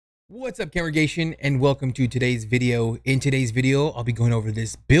What's up, congregation, and welcome to today's video. In today's video, I'll be going over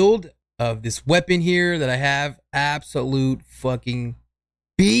this build of this weapon here that I have. Absolute fucking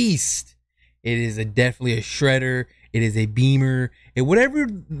beast. It is definitely a shredder. It is a beamer. And whatever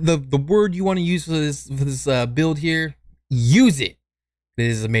the word you want to use for this build here, use it. It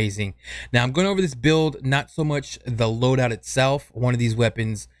is amazing. Now, I'm going over this build, not so much the loadout itself. One of these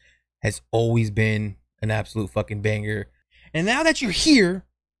weapons has always been an absolute fucking banger. And now that you're here,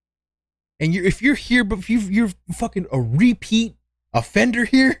 and if you're here, but if you're fucking a repeat offender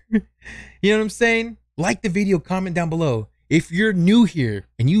here, you know what I'm saying? Like the video, comment down below. If you're new here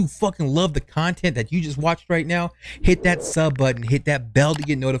and you fucking love the content that you just watched right now, hit that sub button, hit that bell to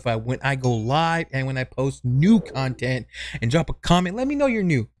get notified when I go live and when I post new content, and drop a comment. Let me know you're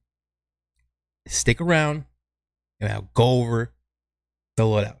new. Stick around and I'll go over the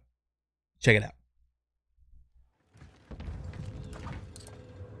loadout. Check it out.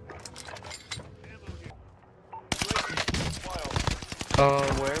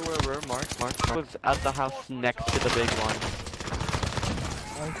 Where? Mark. Was at the house next to the big one.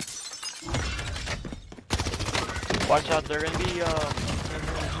 Watch out, they're gonna be,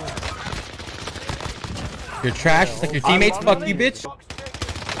 You're trash, it's like your teammates. Fuck you, bitch.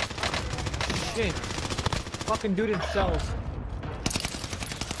 Shit. Fucking dude in cells.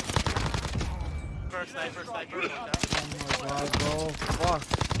 First sniper. Oh my god, bro. Fuck.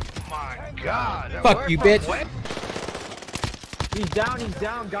 My god. Fuck you, bitch. He's down,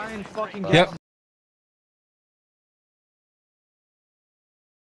 guy in fucking gas. Yep.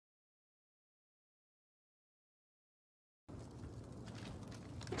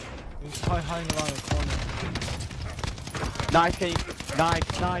 He's probably hiding around the corner. Nice, Kenny.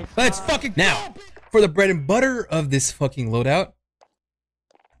 Nice. Let's fucking now for the bread and butter of this fucking loadout.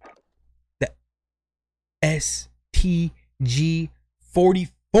 The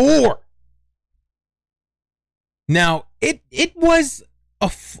STG-44. Now it was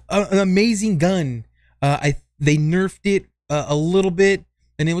an amazing gun. They nerfed it a little bit,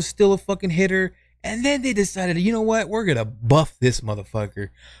 and it was still a fucking hitter. And then they decided, you know what? We're gonna buff this motherfucker.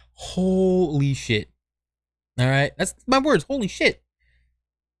 Holy shit! All right, that's my words. Holy shit!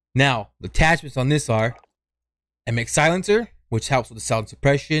 Now the attachments on this are MX silencer, which helps with the sound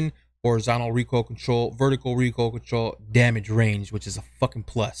suppression, horizontal recoil control, vertical recoil control, damage range, which is a fucking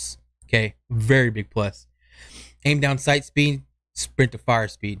plus. Okay, very big plus. Aim down sight speed, sprint to fire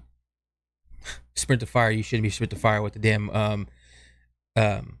speed. Sprint to fire, you shouldn't be sprint to fire with the damn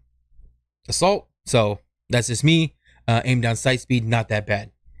assault. So that's just me. Aim down sight speed, not that bad.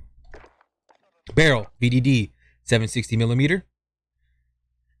 Barrel, VDD, 760 millimeter.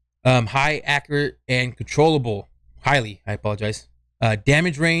 High, accurate, and controllable. Highly, I apologize.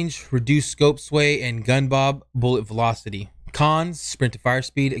 Damage range, reduced scope sway, and gun bob bullet velocity. Cons, sprint to fire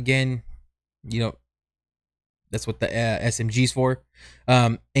speed. Again, you know, that's what the SMG's for.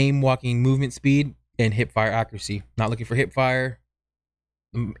 Aim walking movement speed and hip fire accuracy. Not looking for hip fire.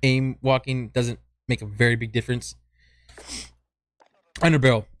 Aim walking doesn't make a very big difference.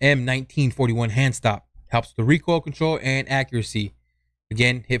 Underbarrel, M1941 hand stop. Helps with the recoil control and accuracy.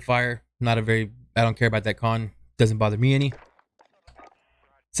 Again, hip fire, not a very, I don't care about that con. Doesn't bother me any.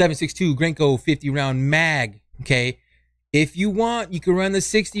 7.62 Grenco 50 round mag. Okay. If you want, you can run the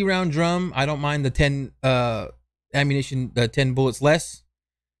 60 round drum. I don't mind the 10 ammunition, the 10 bullets less,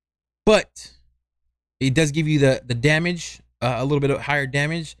 but it does give you the damage, a little bit of higher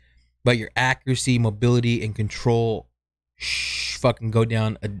damage, but your accuracy, mobility, and control fucking go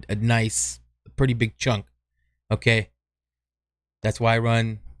down a nice, pretty big chunk. Okay, that's why I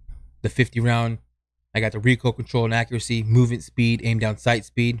run the 50 round. I got the recoil control and accuracy, movement speed, aim down sight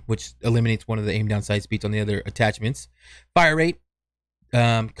speed, which eliminates one of the aim down sight speeds on the other attachments. Fire rate,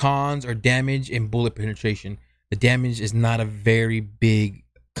 cons are damage and bullet penetration. The damage is not a very big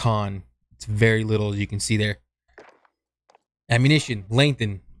con. It's very little, as you can see there. Ammunition,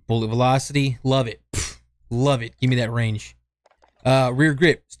 lengthen, bullet velocity, love it. Pfft, love it. Give me that range. Rear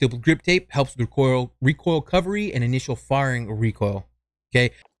grip, steel grip tape, helps with recoil recovery and initial firing recoil.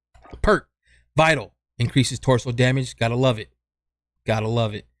 Okay. Perk, vital, increases torso damage. Gotta love it. Gotta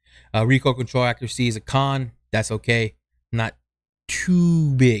love it. Recoil control accuracy is a con. That's okay. Not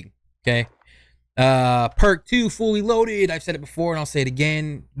too big. Okay. Perk 2, fully loaded. I've said it before and I'll say it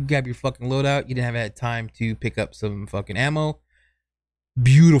again. Grab your fucking loadout. You didn't have had time to pick up some fucking ammo.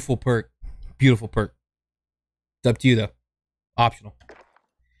 Beautiful perk. Beautiful perk. It's up to you though. Optional.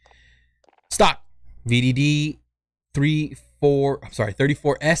 Stock. VDD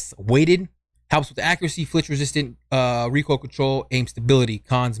 34S weighted. Helps with accuracy, flinch resistant, recoil control, aim stability.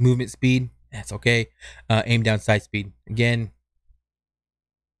 Cons, movement speed. That's okay. Aim down sight speed. Again,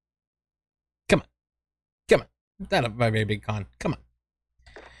 Not a very big con. Come on.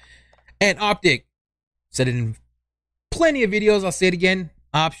 And optic. Said it in plenty of videos. I'll say it again.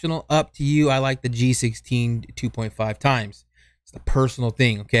 Optional, up to you. I like the G16 2.5 times. It's the personal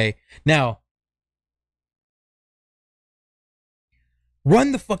thing, okay? Now,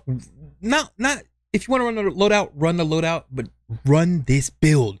 run the fuck, not if you want to run the loadout, but run this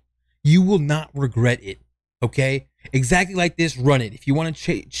build. You will not regret it, okay? Exactly like this, run it. If you want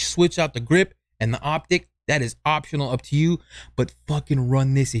to switch out the grip and the optic, that is optional, up to you, but fucking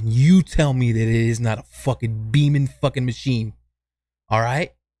run this and you tell me that it is not a fucking beaming fucking machine. All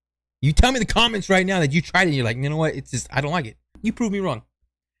right? You tell me in the comments right now that you tried it and you're like, you know what? It's just, I don't like it. You prove me wrong.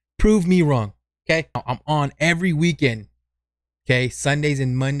 Prove me wrong, okay? I'm on every weekend. Okay, Sundays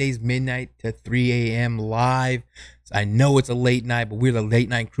and Mondays, midnight to 3 a.m. live. I know it's a late night, but we're the late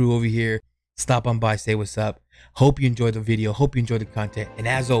night crew over here. Stop on by, say what's up. Hope you enjoyed the video. Hope you enjoyed the content. And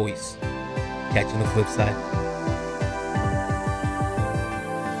as always, catch you on the flip side.